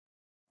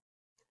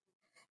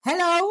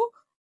Hello,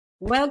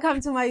 welcome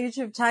to my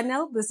YouTube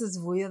channel. This is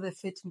Vuyo the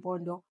Fit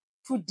Mpondo.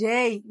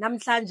 Today,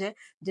 namhlanje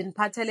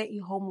ndiniphathele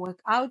i-home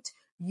workout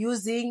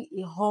using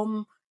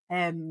i-home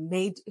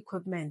made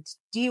equipment.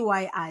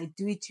 DIY,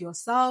 do it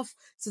yourself.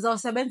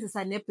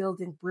 Sizawusebenzisa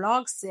ne-building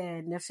blocks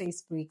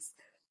ne-face bricks.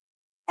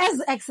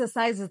 As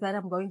exercises that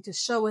I'm going to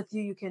share with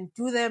you, you can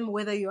do them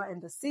whether you are in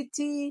the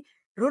city,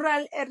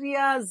 rural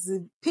areas,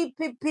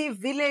 PPP,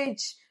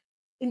 village.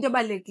 Into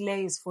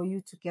ebalulekileyo is for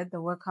you to get the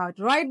workout.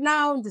 Right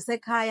now,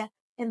 ndisekhaya,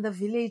 in the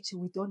village,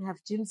 we don't have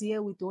gyms here.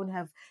 We don't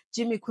have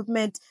gym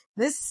equipment.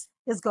 This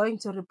is going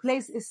to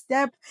replace a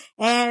step,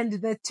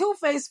 and the two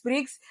face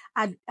bricks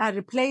are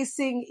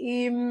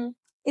replacing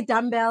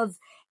dumbbells.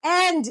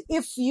 And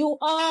if you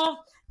are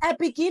a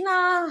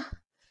beginner,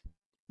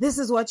 this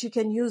is what you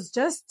can use.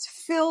 Just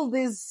fill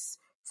these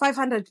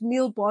 500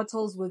 ml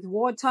bottles with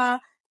water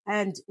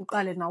and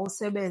uqale nawo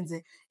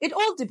usebenze. It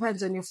all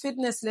depends on your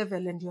fitness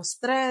level and your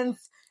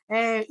strength.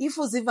 If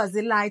uziva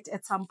light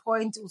at some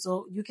point,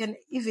 so you can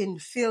even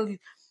fill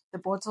the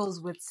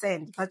bottles with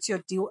sand. That's your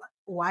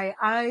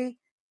DIY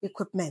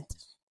equipment.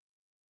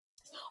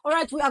 All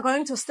right, we are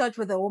going to start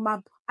with the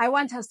warm-up. I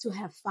want us to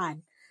have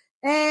fun.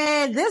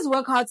 These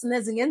workouts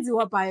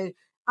zingenziwa by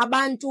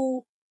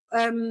abantu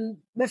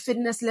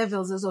be-fitness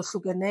levels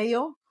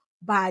ezohlukeneyo,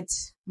 but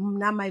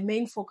now my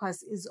main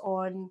focus is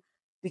on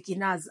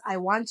beginners. I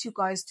want you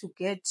guys to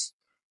get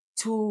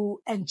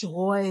to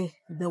enjoy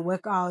the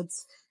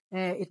workouts.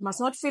 It must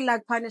not feel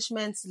like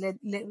punishment.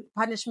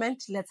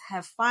 Let's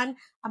have fun.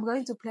 I'm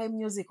going to play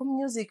music.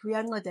 Music, we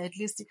are not at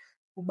least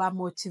uba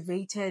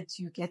motivated.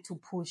 You get to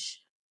push.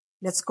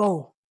 Let's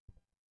go.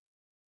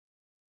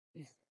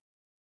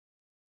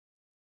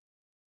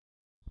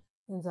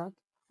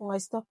 I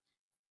stop.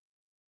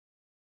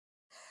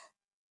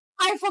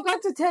 I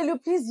forgot to tell you,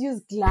 please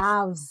use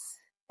gloves,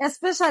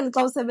 especially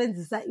xa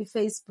usebenzisa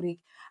i-face brick.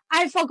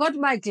 I forgot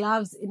my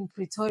gloves in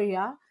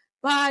Pretoria,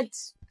 but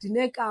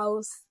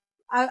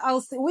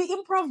we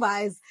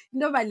improvise.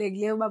 Into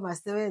ebalulekileyo uba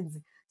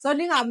masebenze. So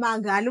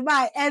ningamangali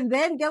uba, and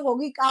then ke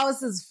ngoku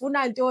iikawusi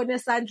zifuna ntoni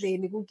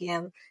esandleni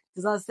kugirl.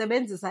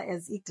 Ndizawusebenzisa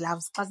as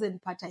ii-gloves xa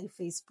sendiphatha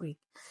i-face brick.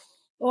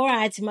 All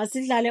right,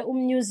 masidlale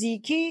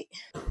music.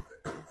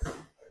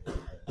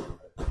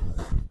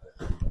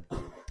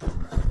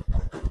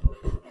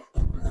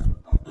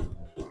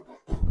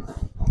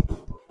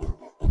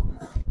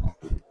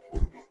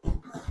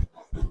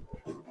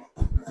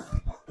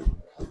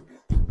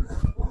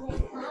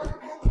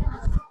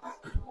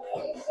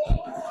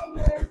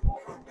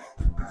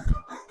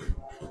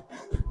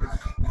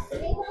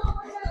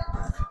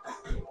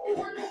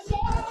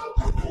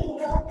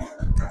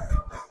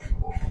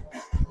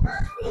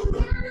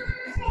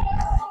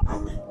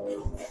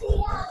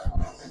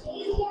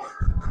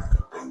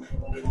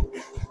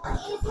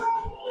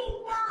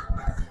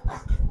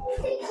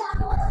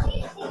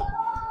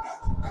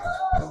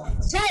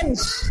 Change.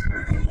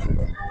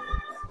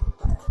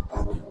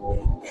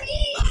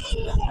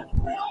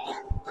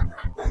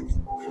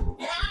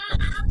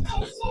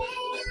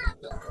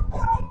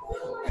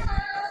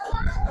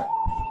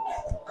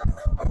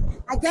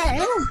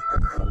 Again.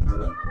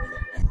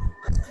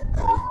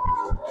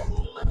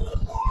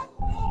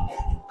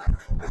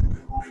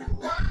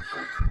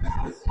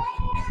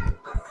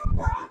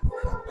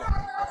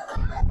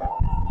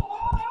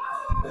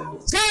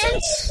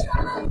 Change.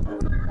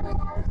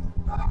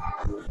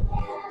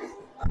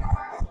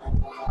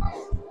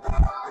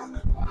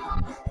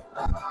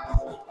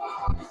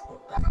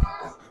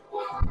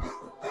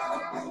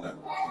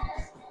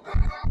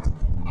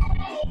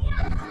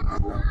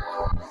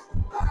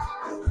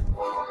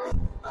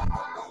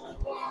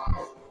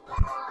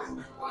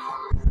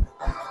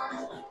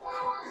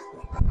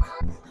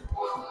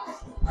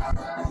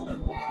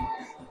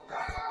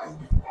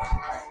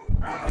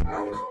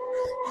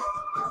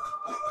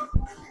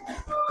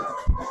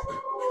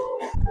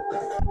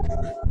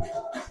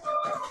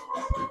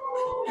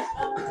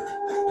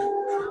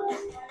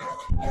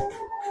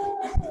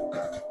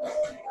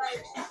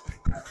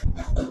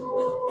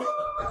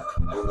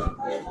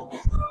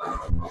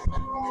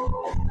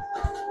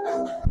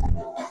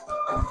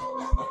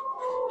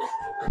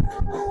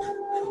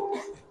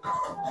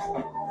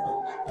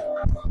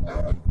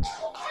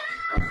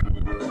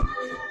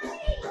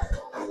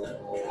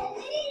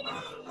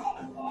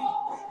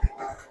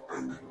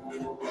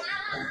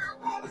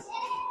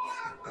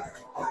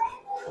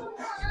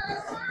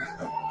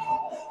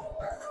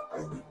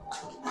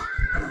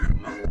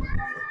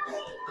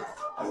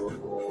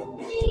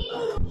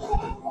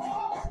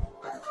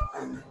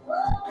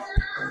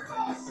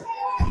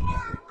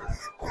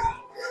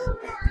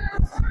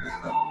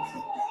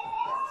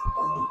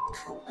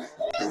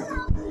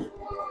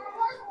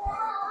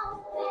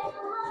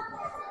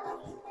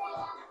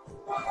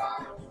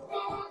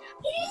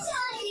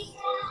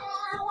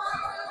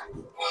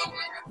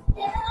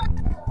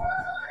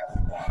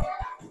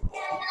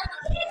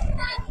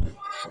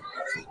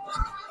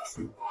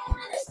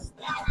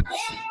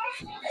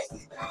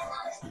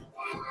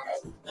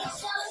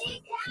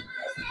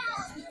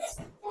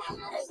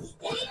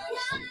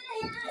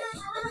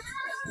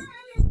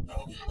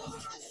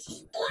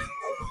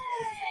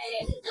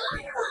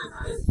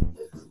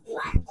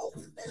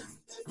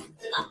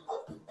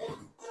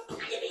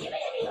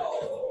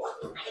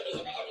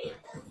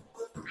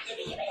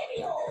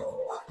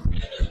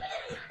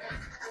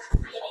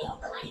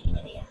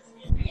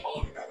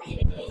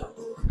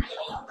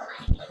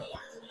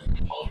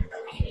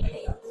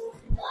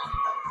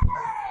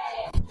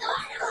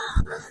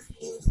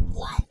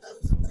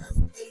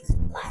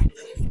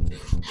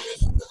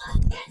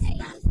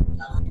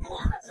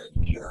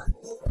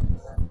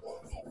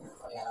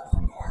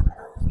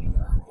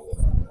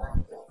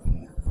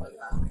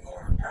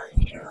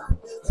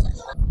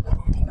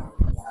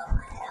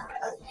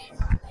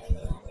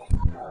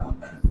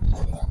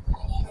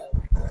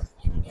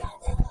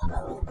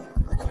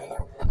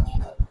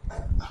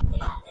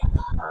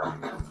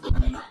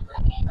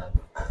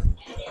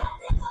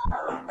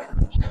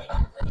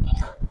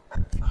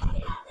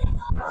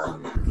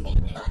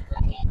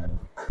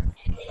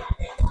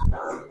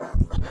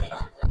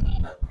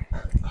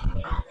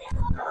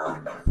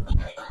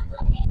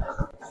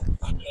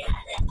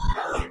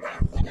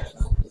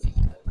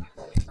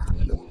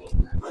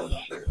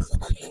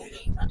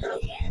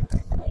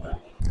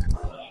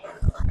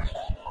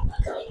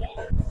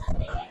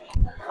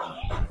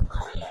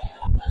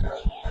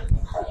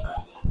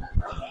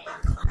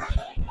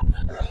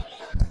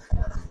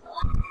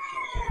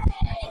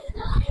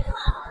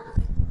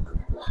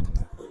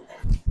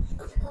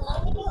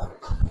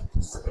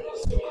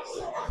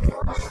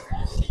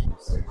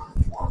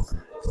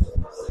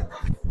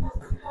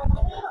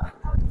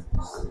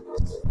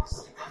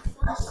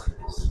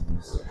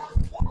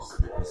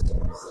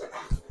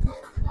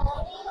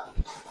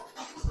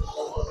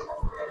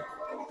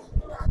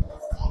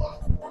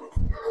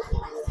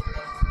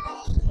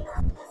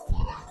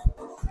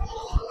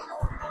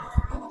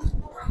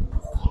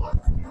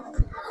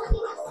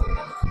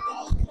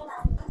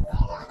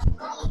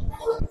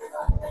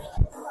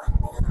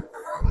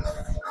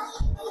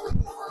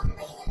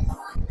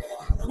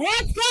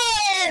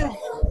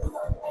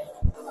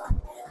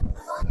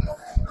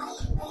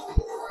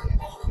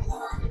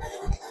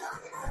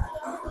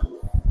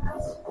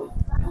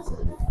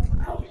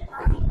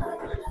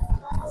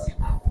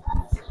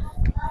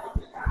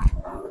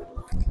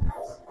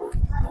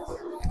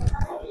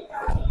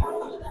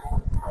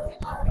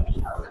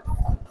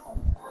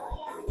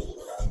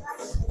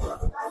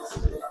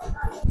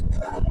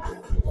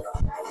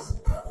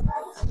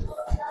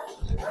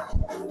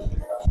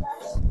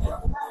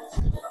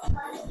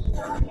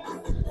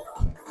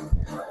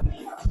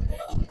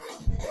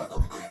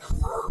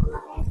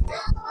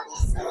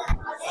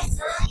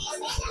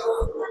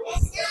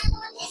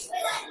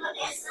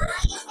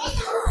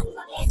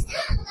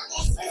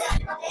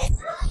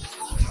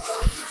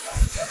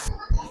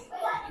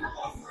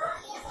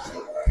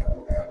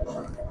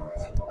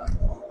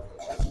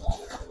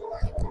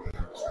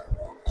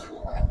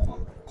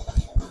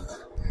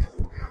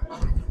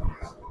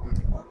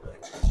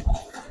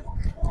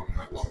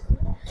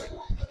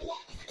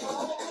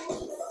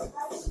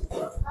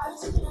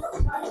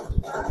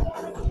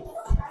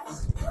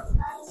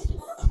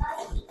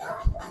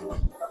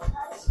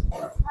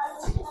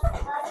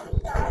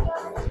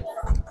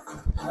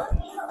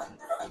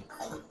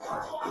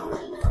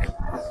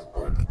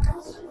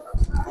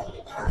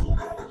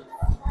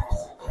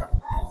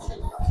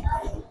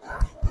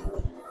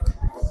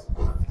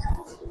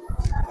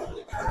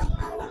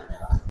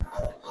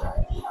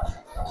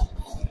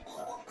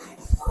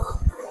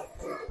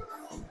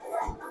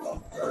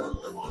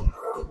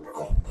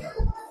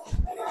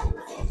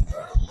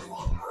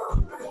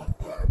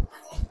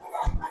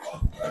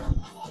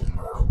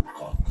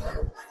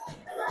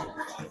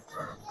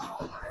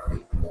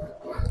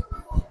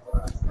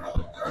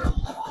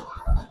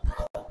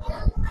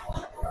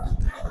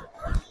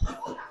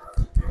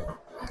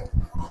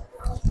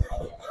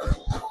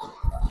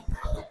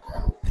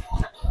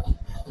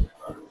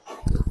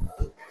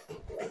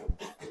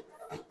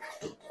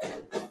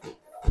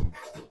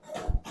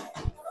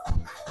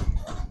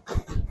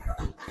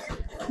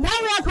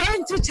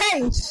 to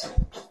change.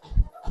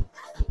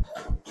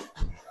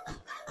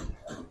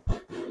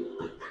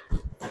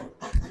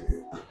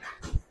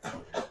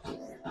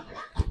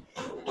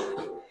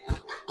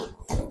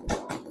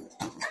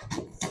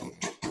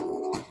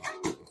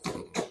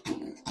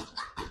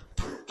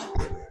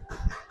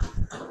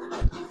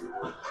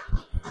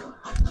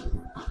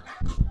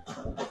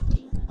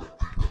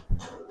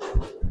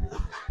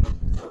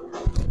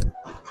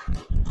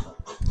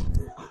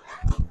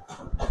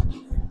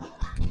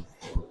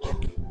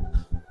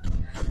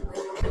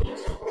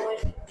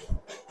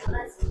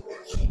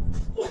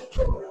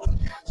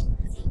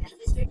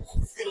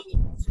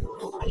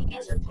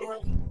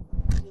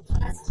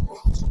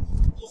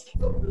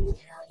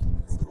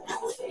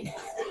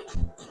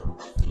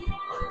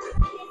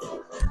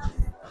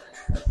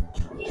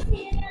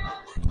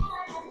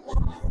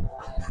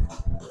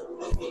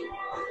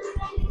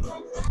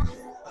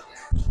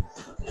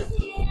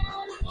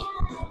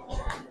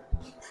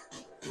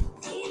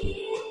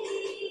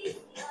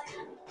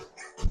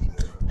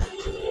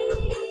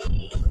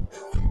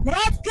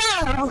 Let's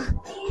go.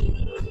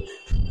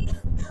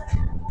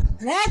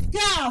 Let's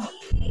go.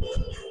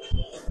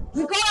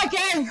 We go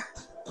again.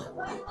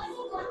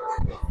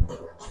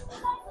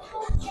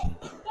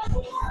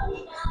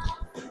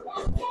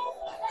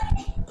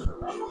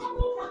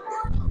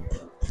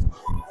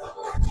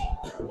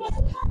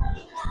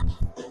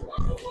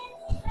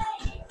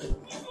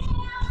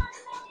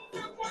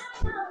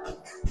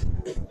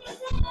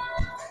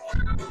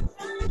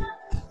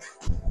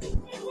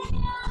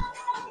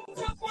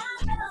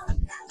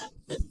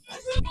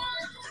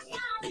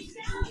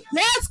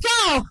 Let's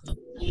go.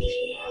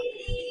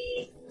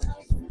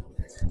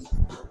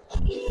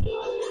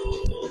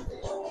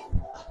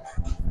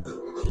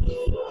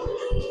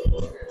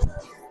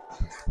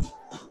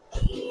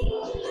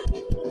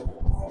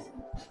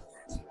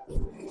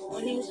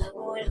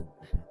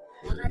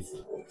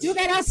 You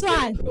get us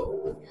one.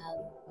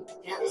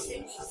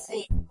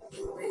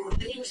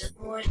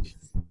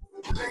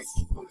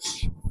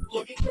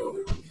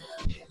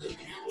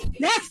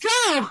 Let's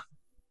go.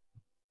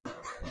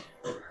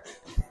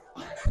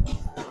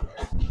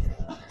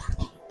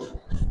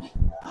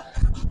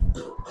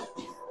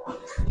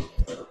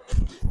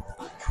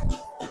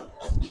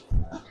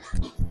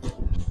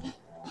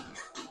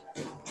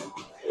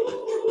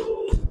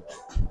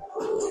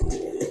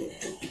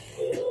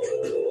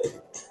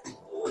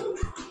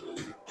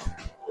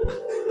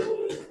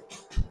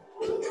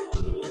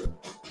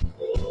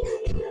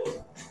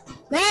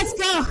 Let's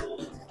go.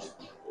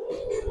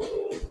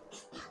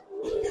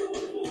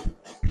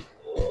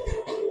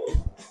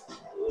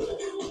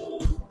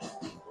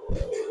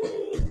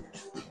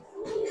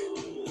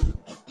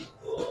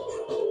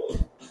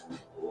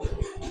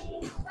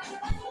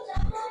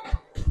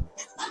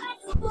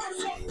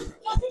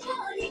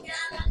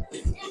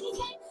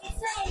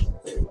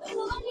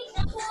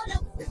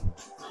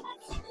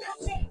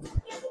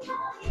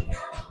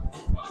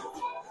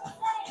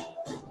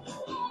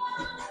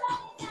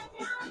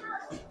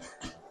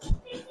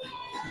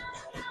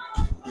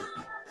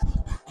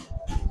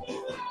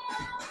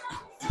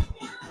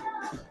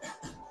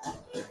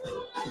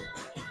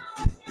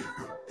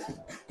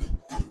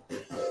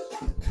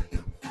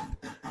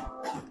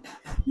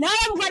 Now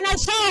I'm gonna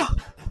show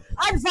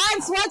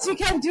advance what you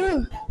can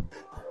do.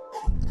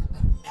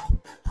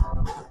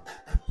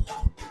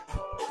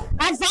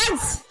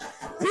 Advance.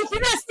 You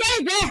cannot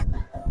stay there.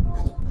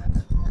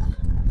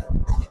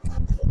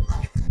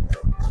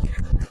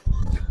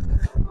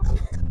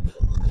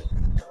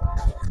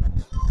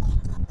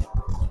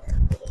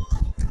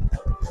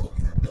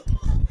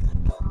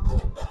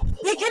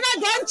 You cannot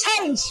then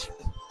change.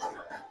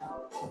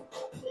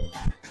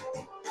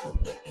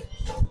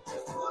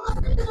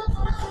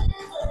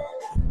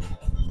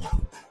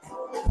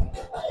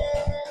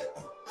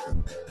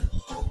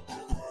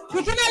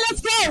 You cannot,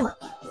 let's go.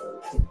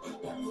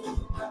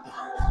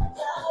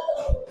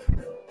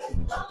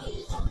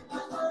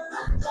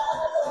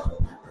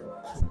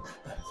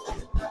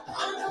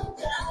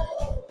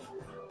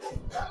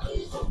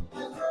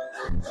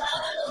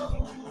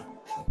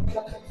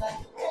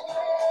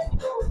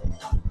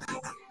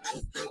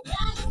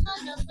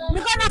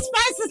 We're gonna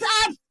spice it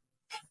up.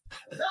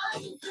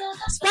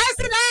 Spice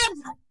it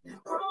up.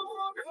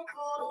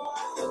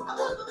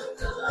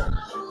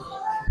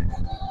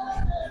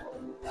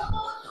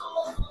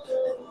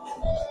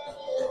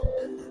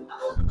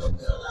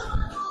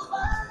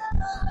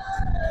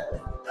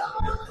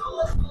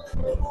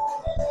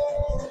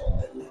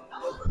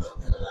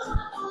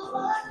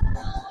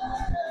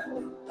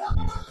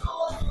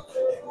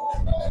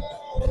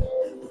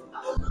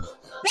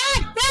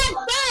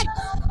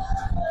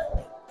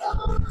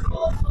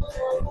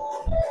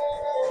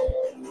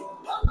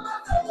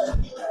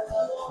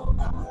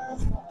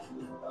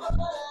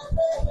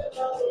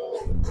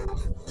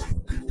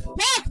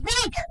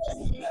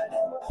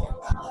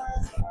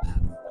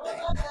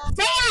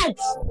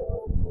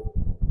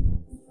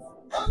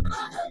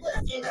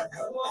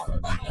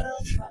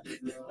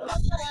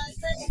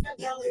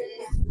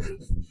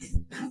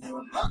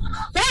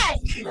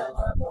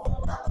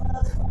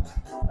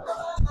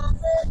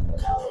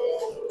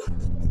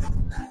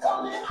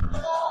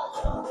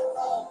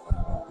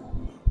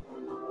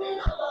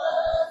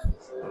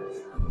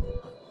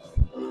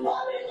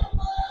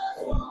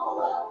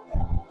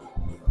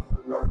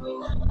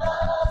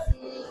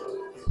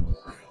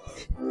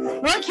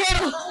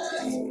 Okay.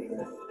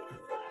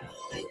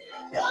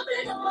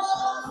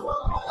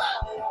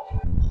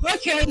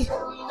 Okay.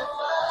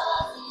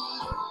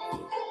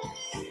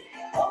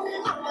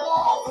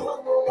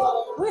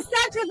 We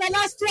start with the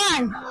last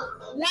one.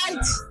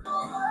 Light.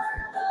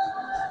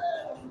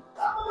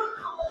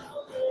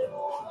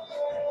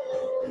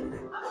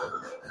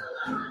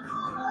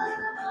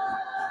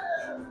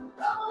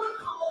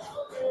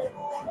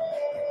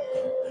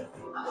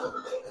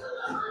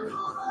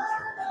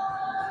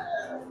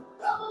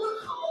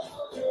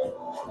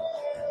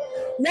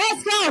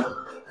 Let's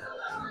go.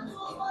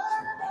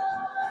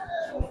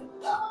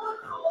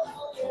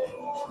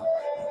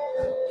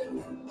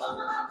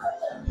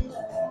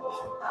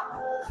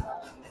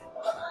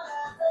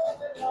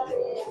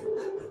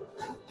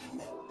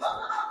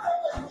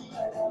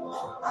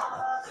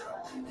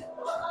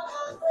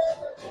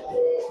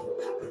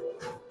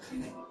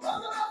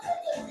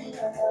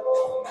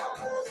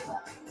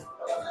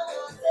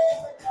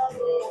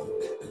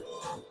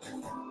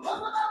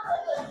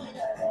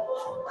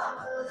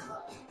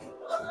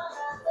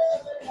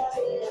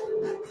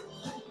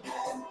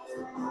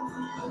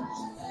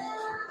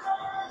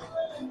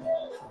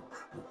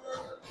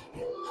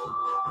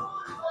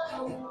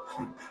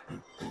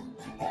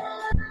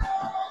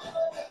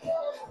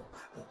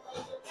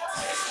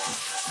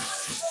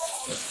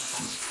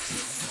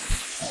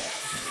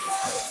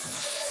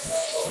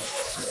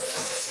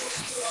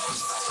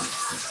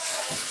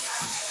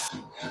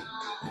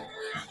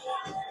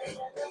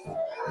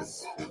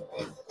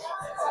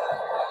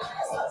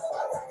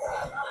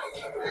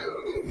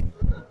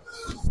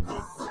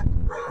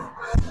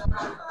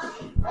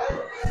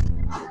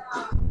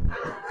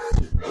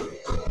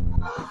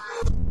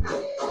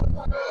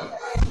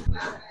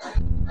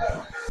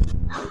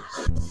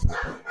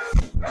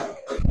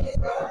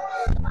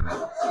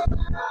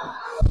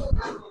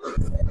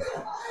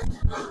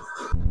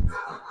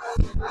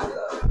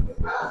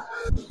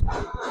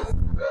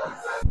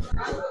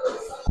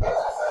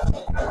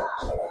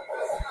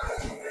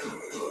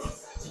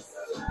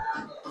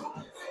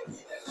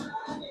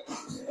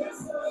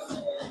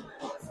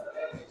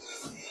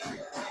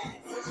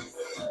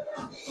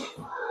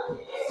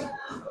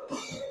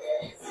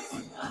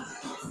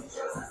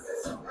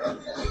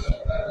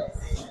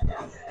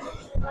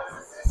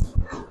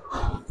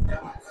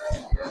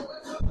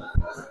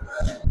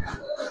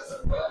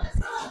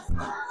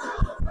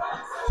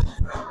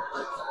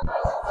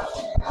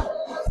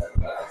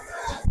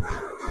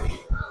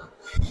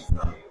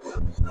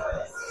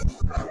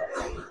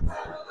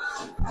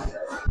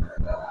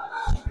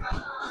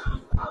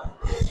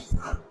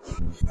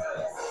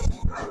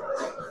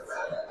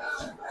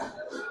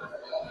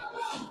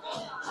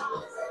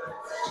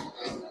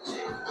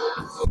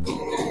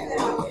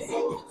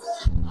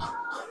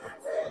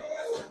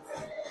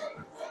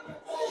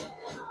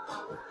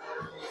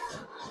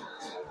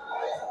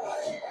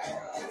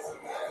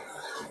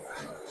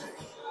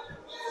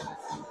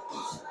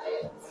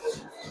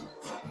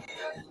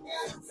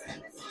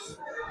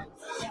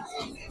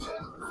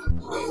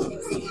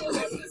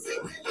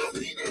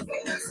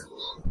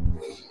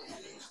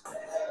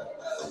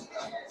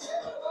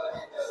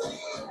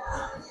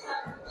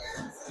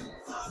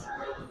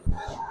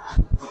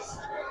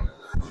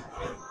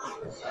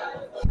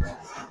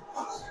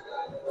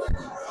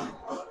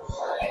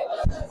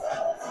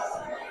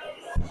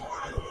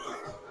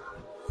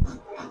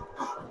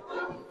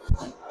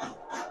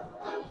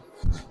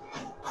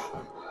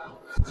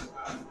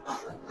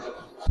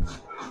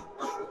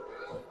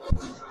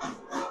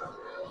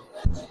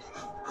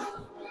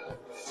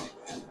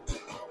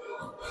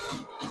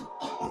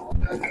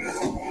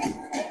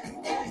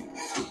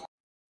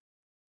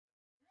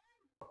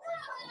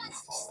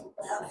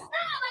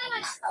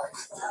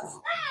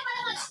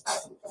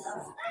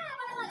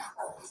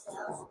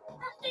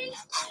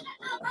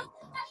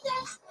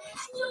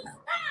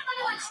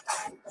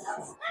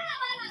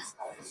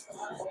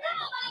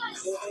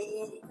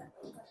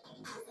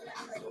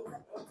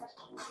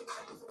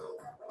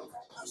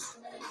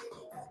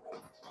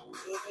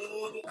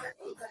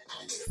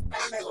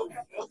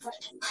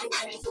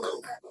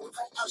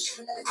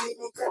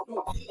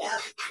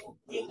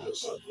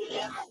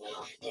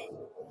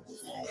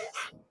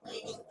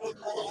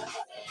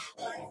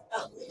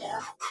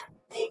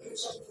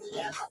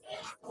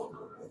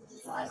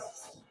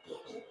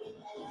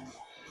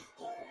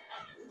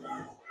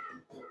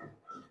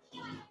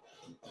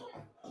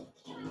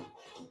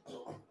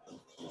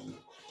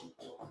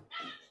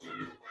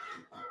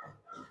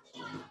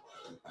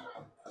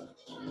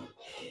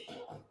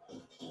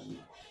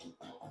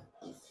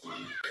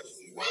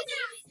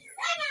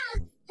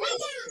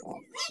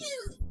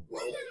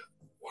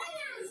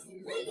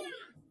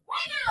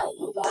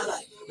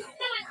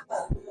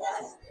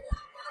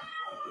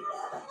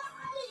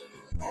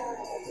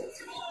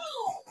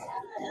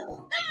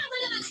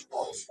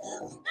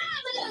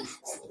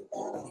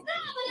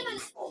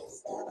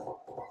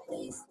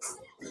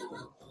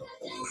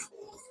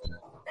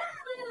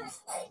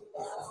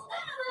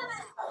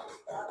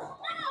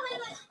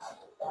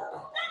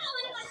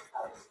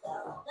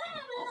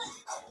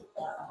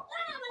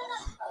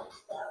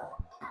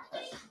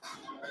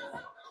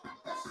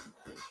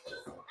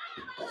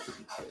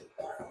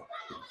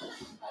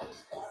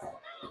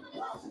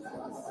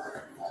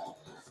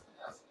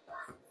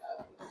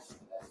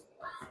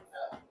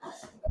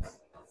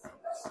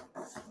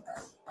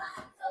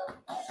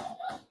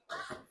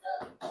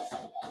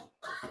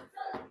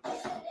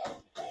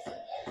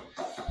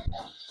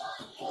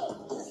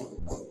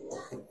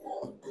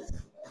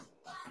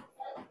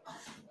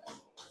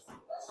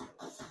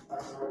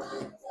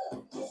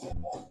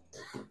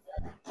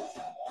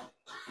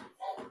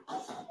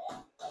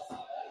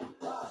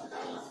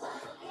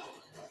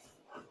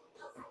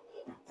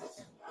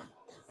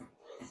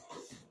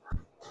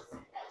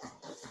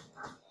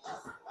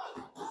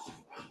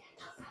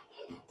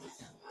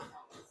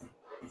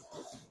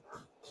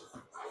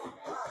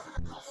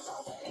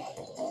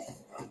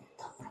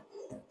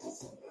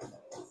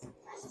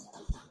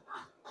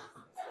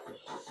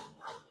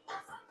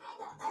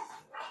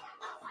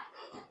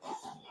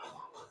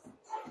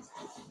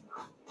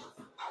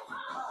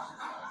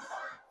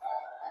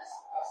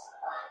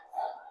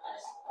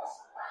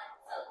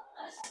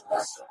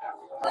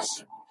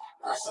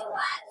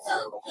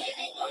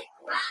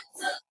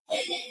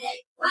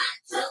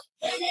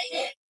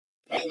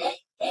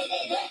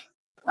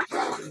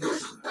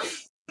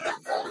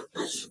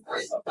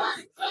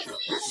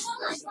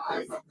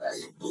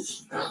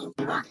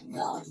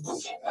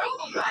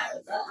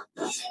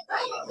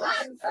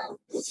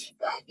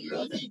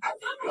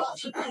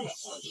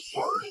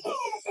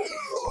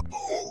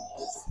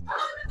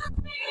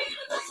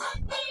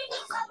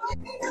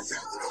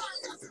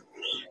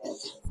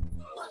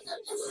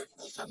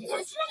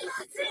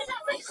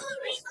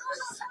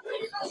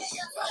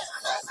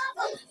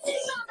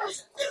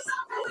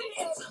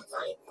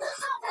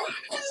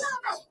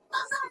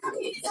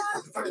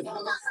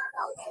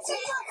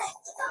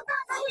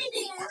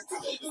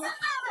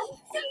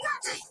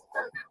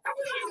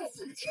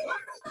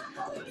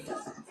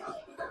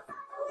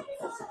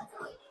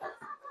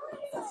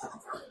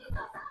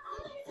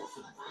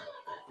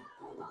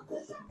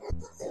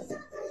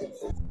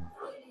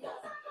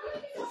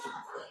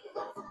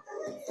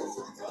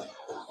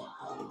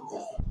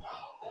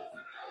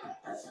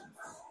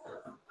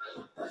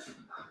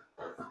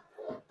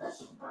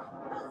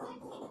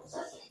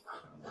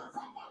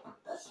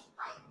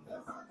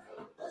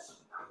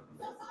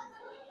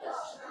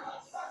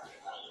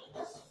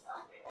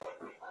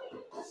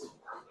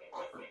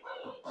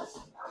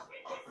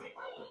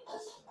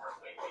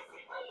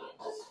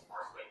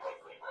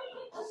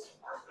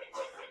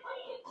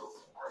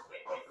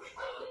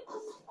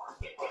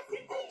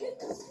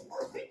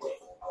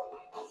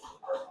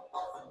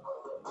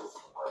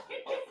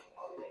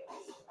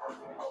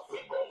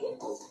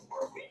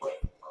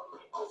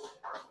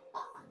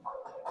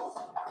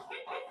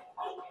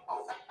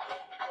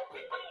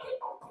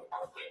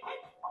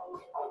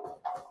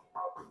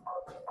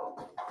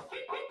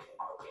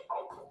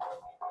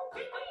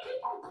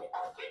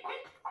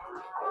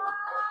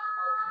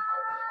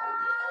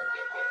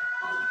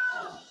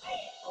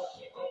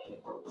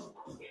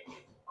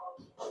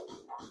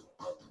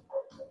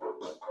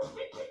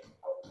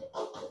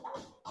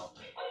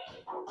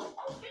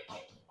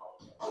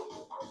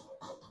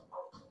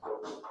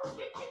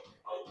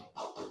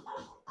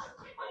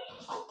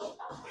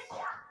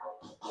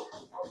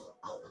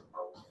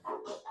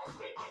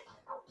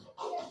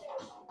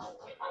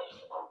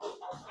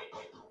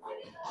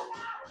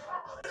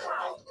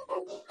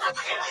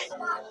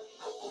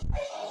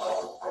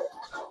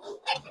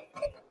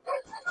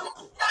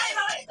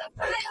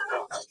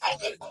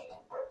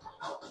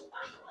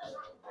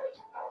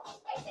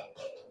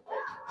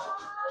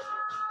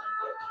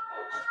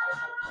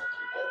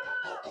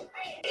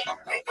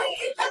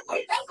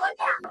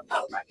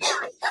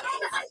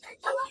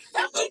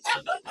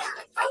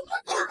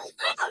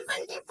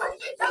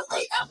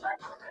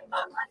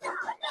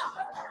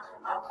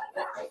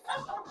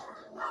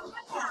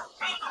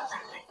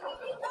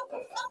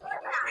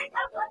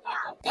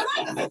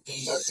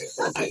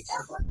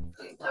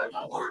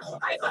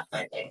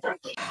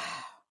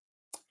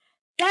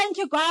 Thank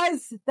you,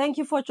 guys. Thank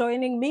you for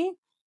joining me.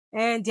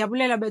 And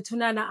Diabulela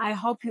Betunana, I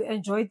hope you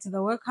enjoyed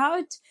the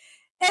workout.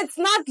 It's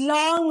not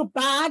long,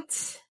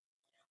 but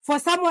for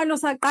someone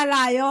who's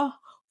aqalayo,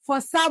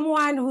 for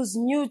someone who's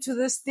new to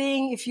this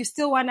thing, if you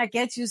still want to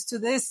get used to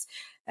this,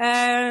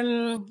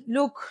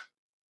 look,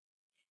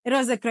 it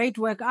was a great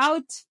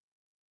workout.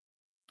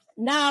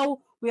 Now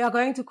we are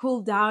going to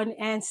cool down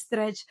and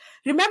stretch.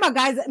 Remember,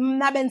 guys,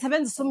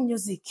 some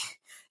music.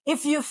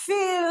 If you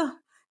feel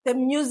the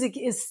music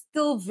is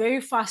still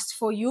very fast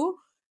for you,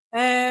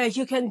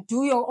 you can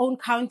do your own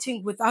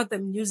counting without the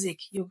music.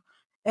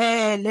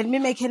 Let me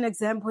make an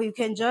example. You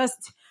can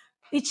just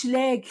each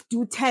leg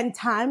do 10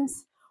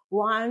 times.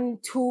 1,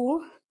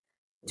 2,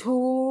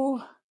 2,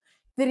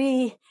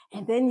 3,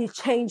 and then you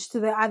change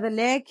to the other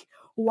leg.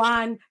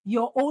 1,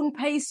 your own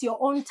pace, your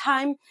own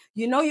time.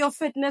 You know your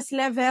fitness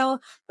level,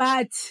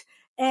 but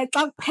xa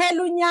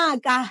kuphela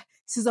unyaka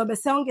sizobe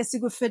sonke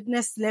siku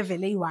fitness level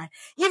eyi-1.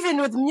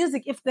 Even with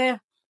music,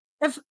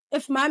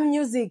 if my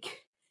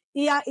music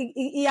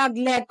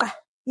iyakuleqa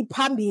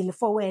iphambili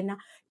for wena,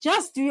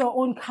 just do your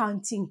own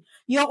counting,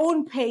 your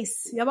own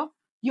pace, yabo?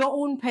 Your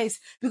own pace,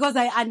 because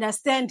I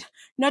understand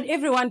not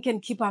everyone can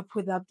keep up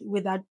with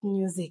that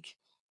music.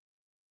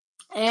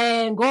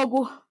 And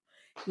go,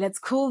 let's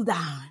cool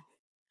down.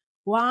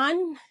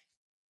 1,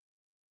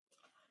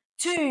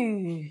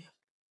 2,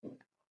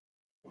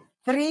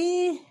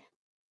 3,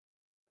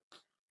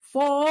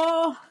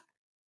 4,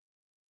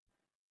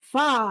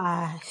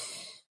 5,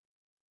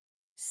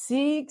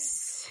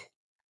 6,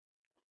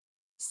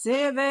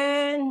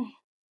 7,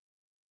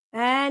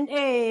 and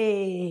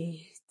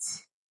 8.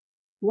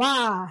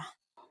 1,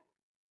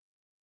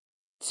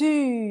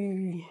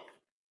 2,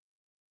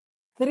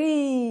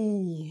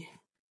 3,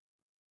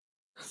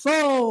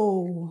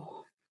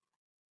 4,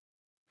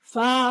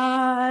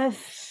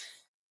 5,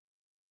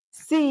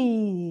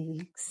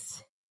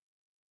 6,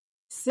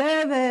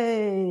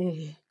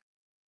 7,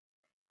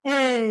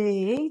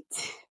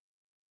 8,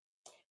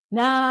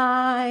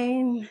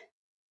 9,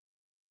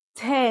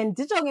 10.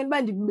 Ndijongeni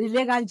uba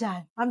ndibile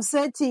kanjani. I'm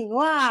sweating.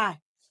 Why?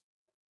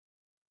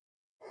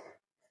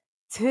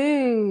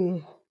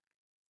 2,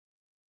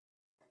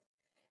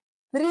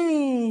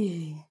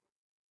 3,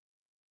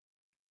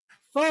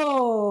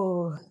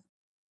 4,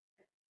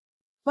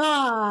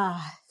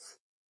 5,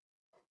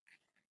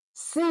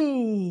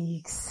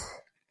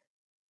 6,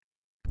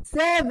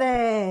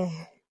 7,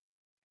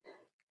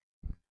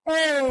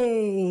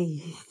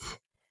 8,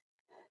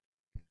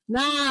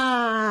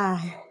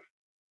 9,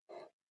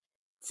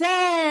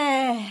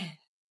 10.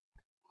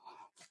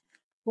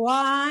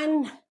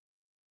 1,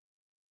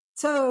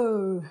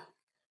 2,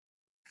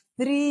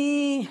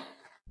 3,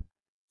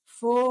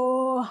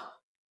 4,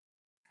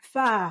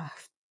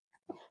 5,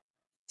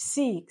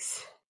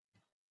 6,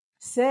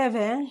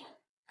 7,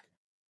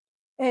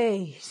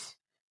 8,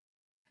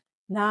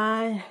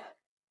 9,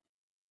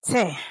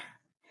 10.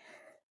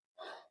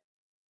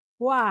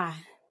 1,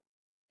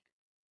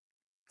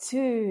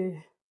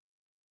 2,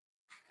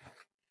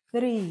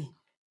 3,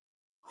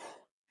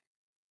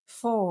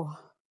 4,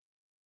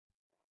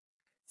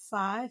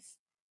 5,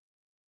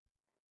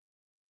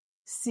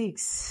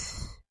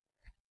 6,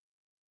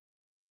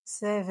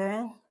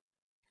 7,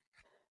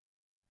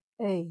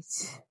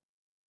 8,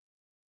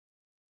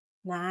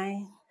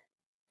 9,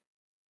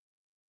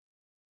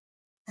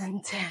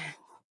 and 10.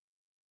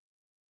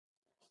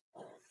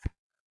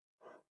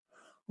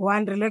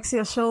 1, relax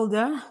your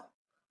shoulder.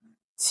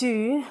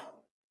 2,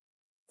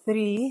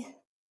 3,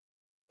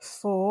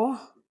 4,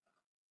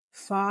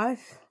 5,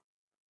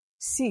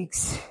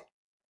 6,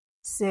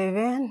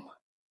 7,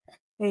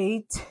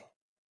 8,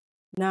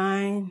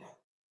 9,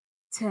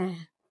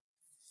 10.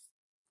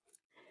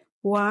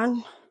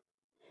 1,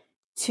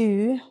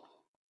 2,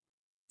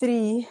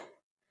 3,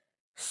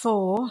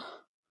 4,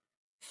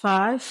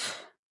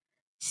 5,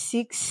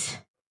 6,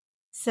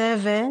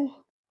 7,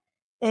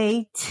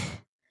 8,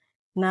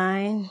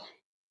 9,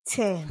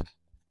 10.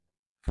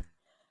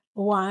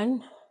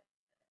 1,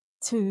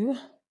 2,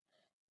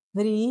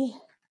 3,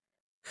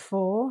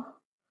 4,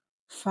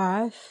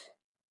 5,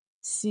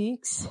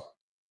 6,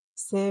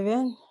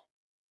 7,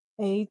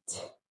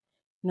 8,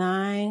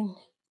 9,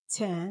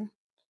 10.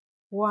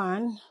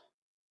 1,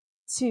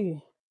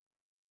 2,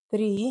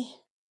 3,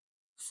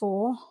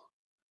 4,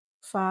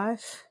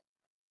 5,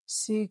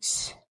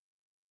 6,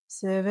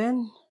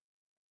 7,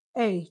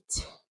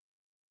 8,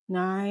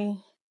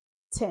 9,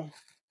 10.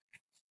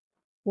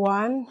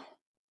 1,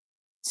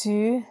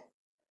 2,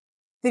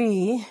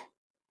 3,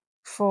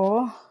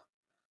 4,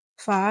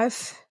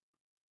 5,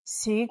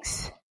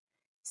 6,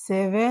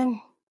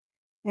 7,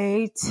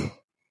 8,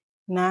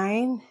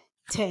 9,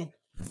 10.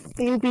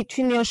 In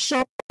between your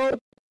shoulders.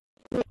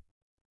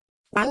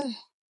 1,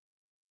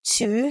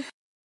 2,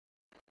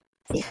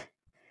 3,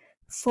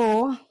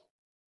 4,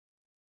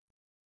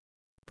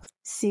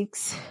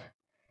 6,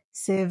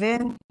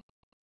 7,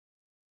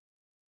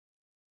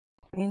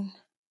 9,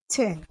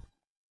 10.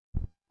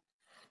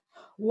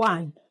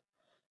 1,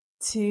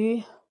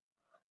 2,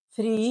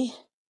 3,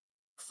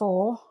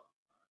 4,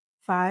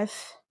 5,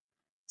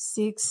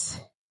 6,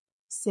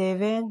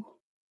 7,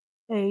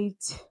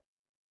 8,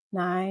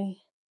 9,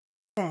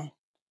 10.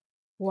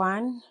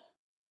 1,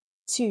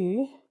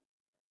 2,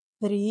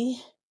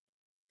 3,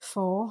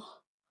 4,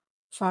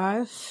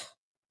 5,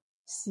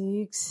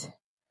 6,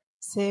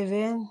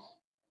 7,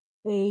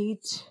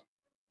 8,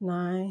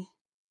 9,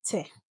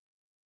 10.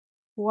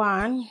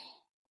 1,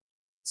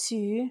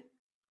 2,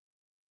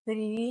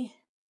 3,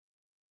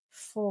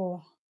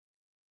 4,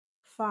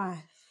 5.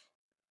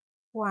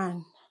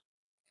 1,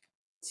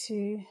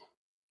 2,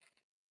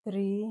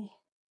 3,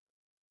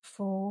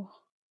 4,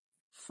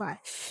 5.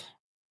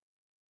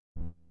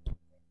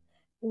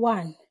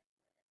 1,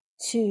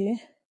 2,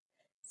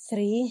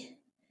 3,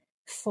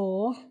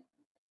 4,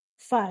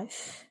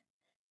 5,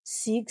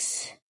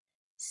 6,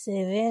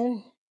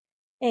 7,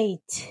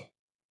 8,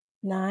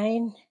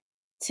 9,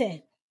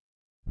 10.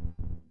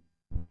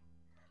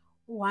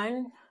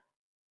 1,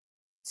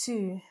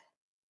 2,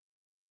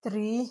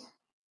 3,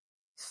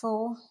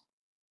 4,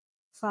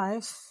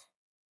 5,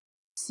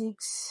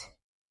 6,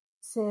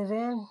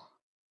 7,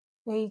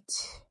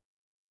 8,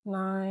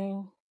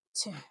 9,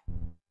 10.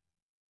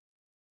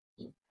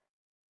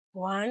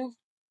 1,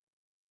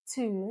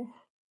 2,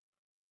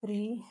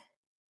 3,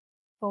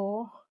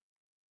 4,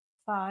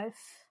 5,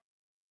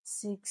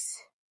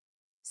 6,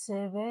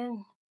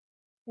 7,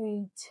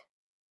 8,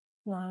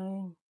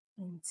 9,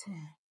 and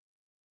 10.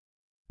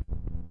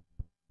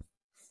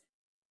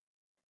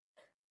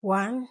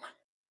 1,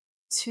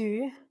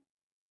 2,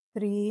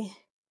 3,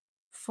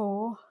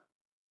 4,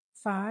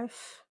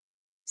 5,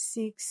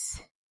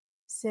 6,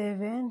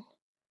 7,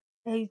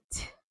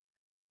 8,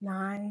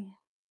 9,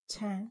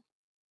 10.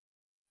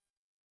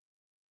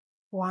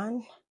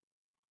 1,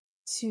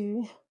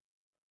 2,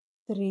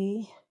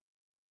 3,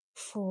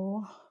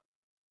 4,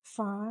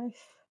 5,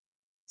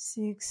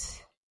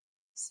 6,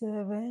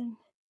 7,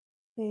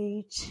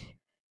 8,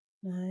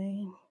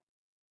 9,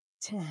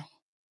 10.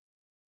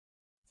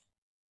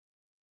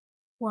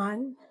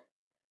 1,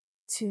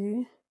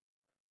 2,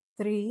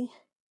 3,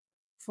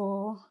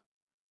 4,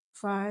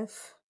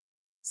 5,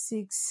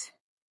 6,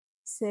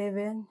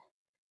 7,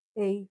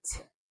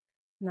 8,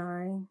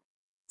 9,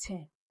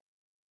 10.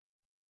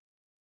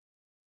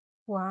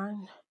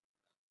 1,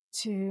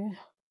 2,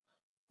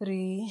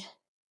 3,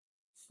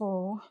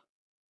 4,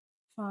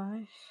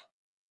 5,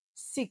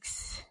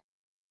 6,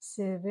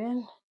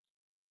 7,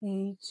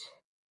 8,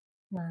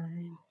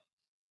 9,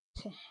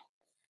 10.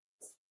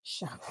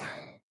 Sharp.